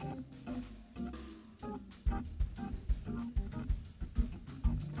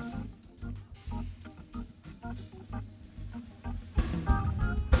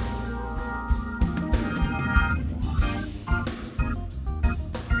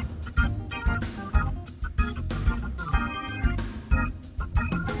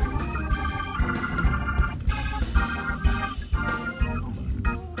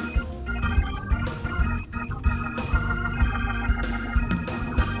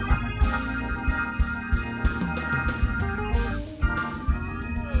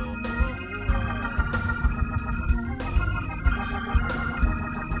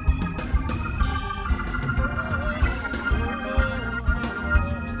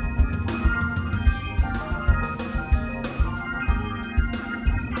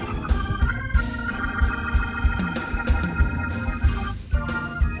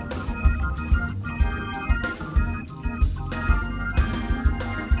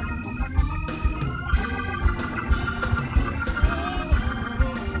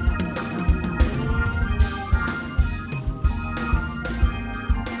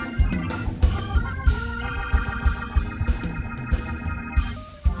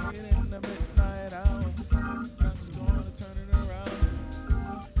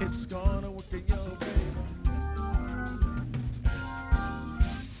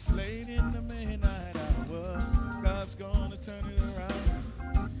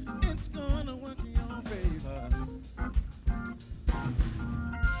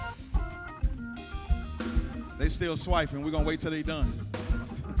 They still swiping. We're going to wait till they done.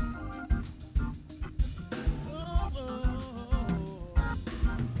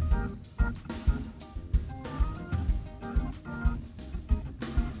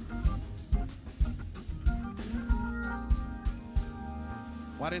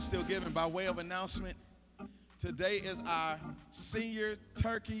 While they're still giving, by way of announcement, today is our senior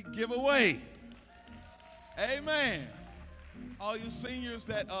turkey giveaway. Amen. All you seniors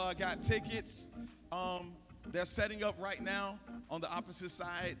that got tickets, they're setting up right now on the opposite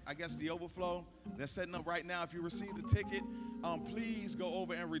side, I guess the overflow. They're setting up right now. If you received a ticket, please go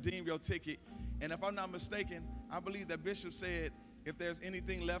over and redeem your ticket. And if I'm not mistaken, I believe that Bishop said, if there's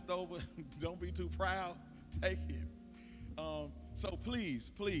anything left over, don't be too proud, take it. So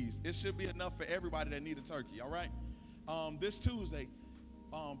please, it should be enough for everybody that need a turkey, all right? This Tuesday,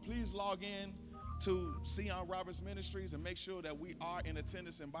 please log in to Sion Roberts Ministries and make sure that we are in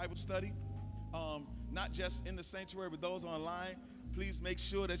attendance in Bible study. Not just in the sanctuary, but those online. Please make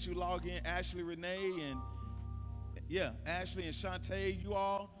sure that you log in. Ashley, Renee, and Ashley and Shantae, you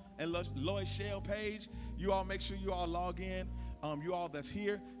all, and Lloyd Shell Page, you all make sure you all log in. You all that's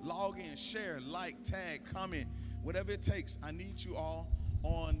here, log in, share, like, tag, comment, whatever it takes. I need you all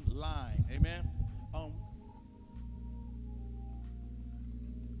online. Amen.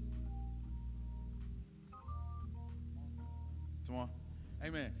 Tomorrow.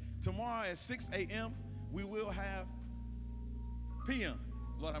 Amen. Tomorrow at 6 a.m., we will have p.m.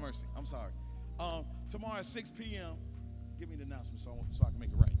 Lord have mercy. I'm sorry. Tomorrow at 6 p.m., give me the announcement so I can make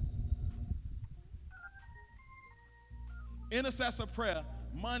it right. Intercessor prayer,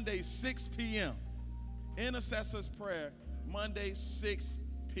 Monday, 6 p.m. Intercessor's prayer, Monday, 6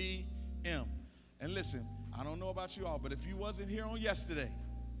 p.m. And listen, I don't know about you all, but if you wasn't here on yesterday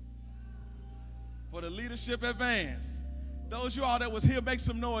for the leadership advance, those of you all that was here, make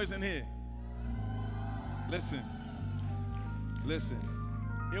some noise in here. Listen,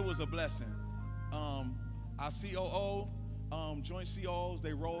 it was a blessing. Our COO, joint COOs,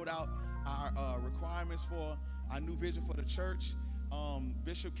 they rolled out our requirements for our new vision for the church.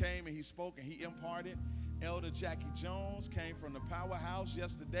 Bishop came and he spoke and he imparted. Elder Jackie Jones came from the powerhouse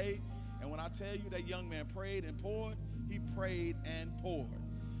yesterday. And when I tell you that young man prayed and poured, he prayed and poured.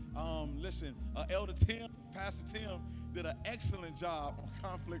 Listen, Elder Tim, Pastor Tim, did an excellent job on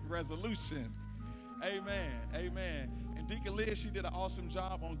conflict resolution. Amen, amen. And Deacon Liz, she did an awesome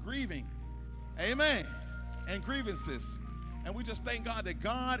job on grieving. Amen, and grievances. And we just thank God that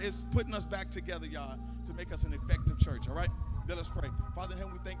God is putting us back together, y'all, to make us an effective church, all right? Let us pray. Father in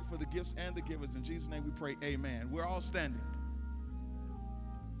heaven, we thank you for the gifts and the givers. In Jesus' name we pray, amen. We're all standing.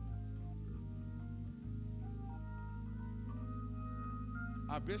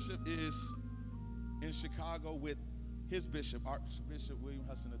 Our bishop is in Chicago with his bishop, Archbishop William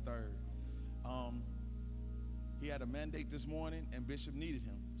Hudson III. He had a mandate this morning, and Bishop needed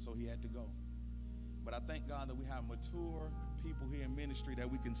him, so he had to go. But I thank God that we have mature people here in ministry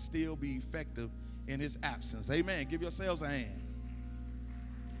that we can still be effective in his absence. Amen. Give yourselves a hand.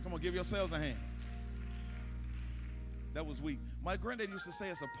 Come on, give yourselves a hand. That was weak. My granddad used to say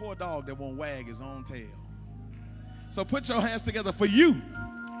it's a poor dog that won't wag his own tail. So put your hands together for you.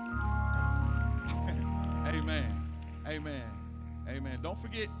 Amen. Amen. Amen. Don't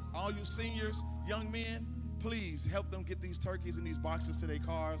forget, all you seniors, young men, please help them get these turkeys and these boxes to their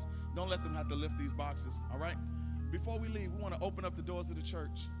cars. Don't let them have to lift these boxes, all right? Before we leave, we want to open up the doors of the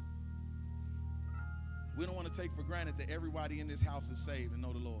church. We don't want to take for granted that everybody in this house is saved and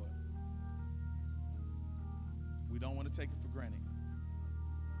know the Lord. We don't want to take it for granted.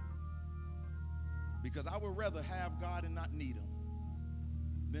 Because I would rather have God and not need him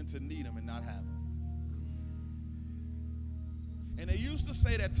than to need him and not have him. And they used to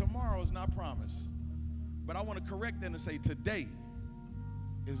say that tomorrow is not promised. But I want to correct them and say today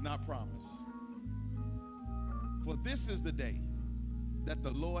is not promised. For this is the day that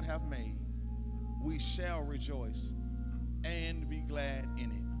the Lord hath made. We shall rejoice and be glad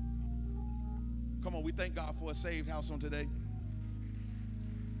in it. Come on, we thank God for a saved house on today.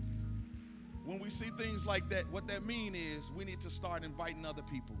 When we see things like that, what that means is we need to start inviting other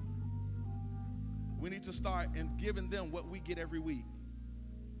people. We need to start and giving them what we get every week.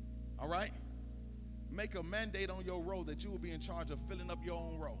 All right? Make a mandate on your row that you will be in charge of filling up your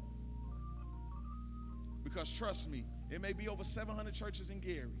own row. Because trust me, it may be over 700 churches in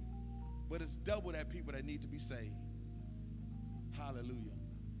Gary, but it's double that people that need to be saved. Hallelujah.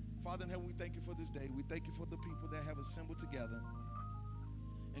 Father in heaven, we thank you for this day. We thank you for the people that have assembled together.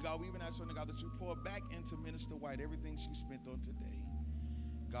 And God, we even ask for God that you pour back into Minister White everything she spent on today.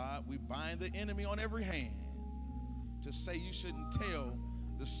 God, we bind the enemy on every hand to say you shouldn't tell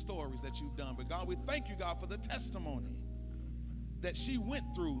the stories that you've done. But God, we thank you, God, for the testimony that she went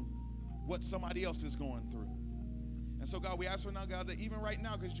through what somebody else is going through. And so, God, we ask for now, God, that even right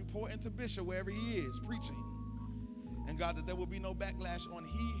now, because you pour into Bishop wherever he is preaching, and God, that there will be no backlash on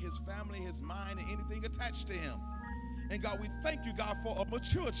he, his family, his mind, and anything attached to him. And God, we thank you, God, for a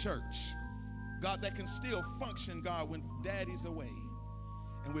mature church, God, that can still function, God, when daddy's away.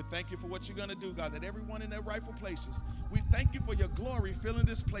 And we thank you for what you're going to do, God, that everyone in their rightful places, we thank you for your glory filling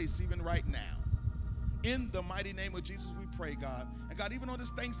this place even right now. In the mighty name of Jesus, we pray, God. And God, even on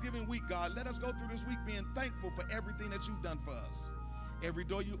this Thanksgiving week, God, let us go through this week being thankful for everything that you've done for us. Every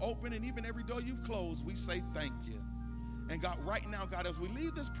door you open and even every door you've closed, we say thank you. And God, right now, God, as we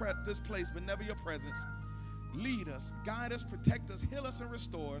leave this place, but never your presence, lead us, guide us, protect us, heal us, and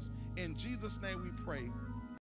restore us. In Jesus' name we pray.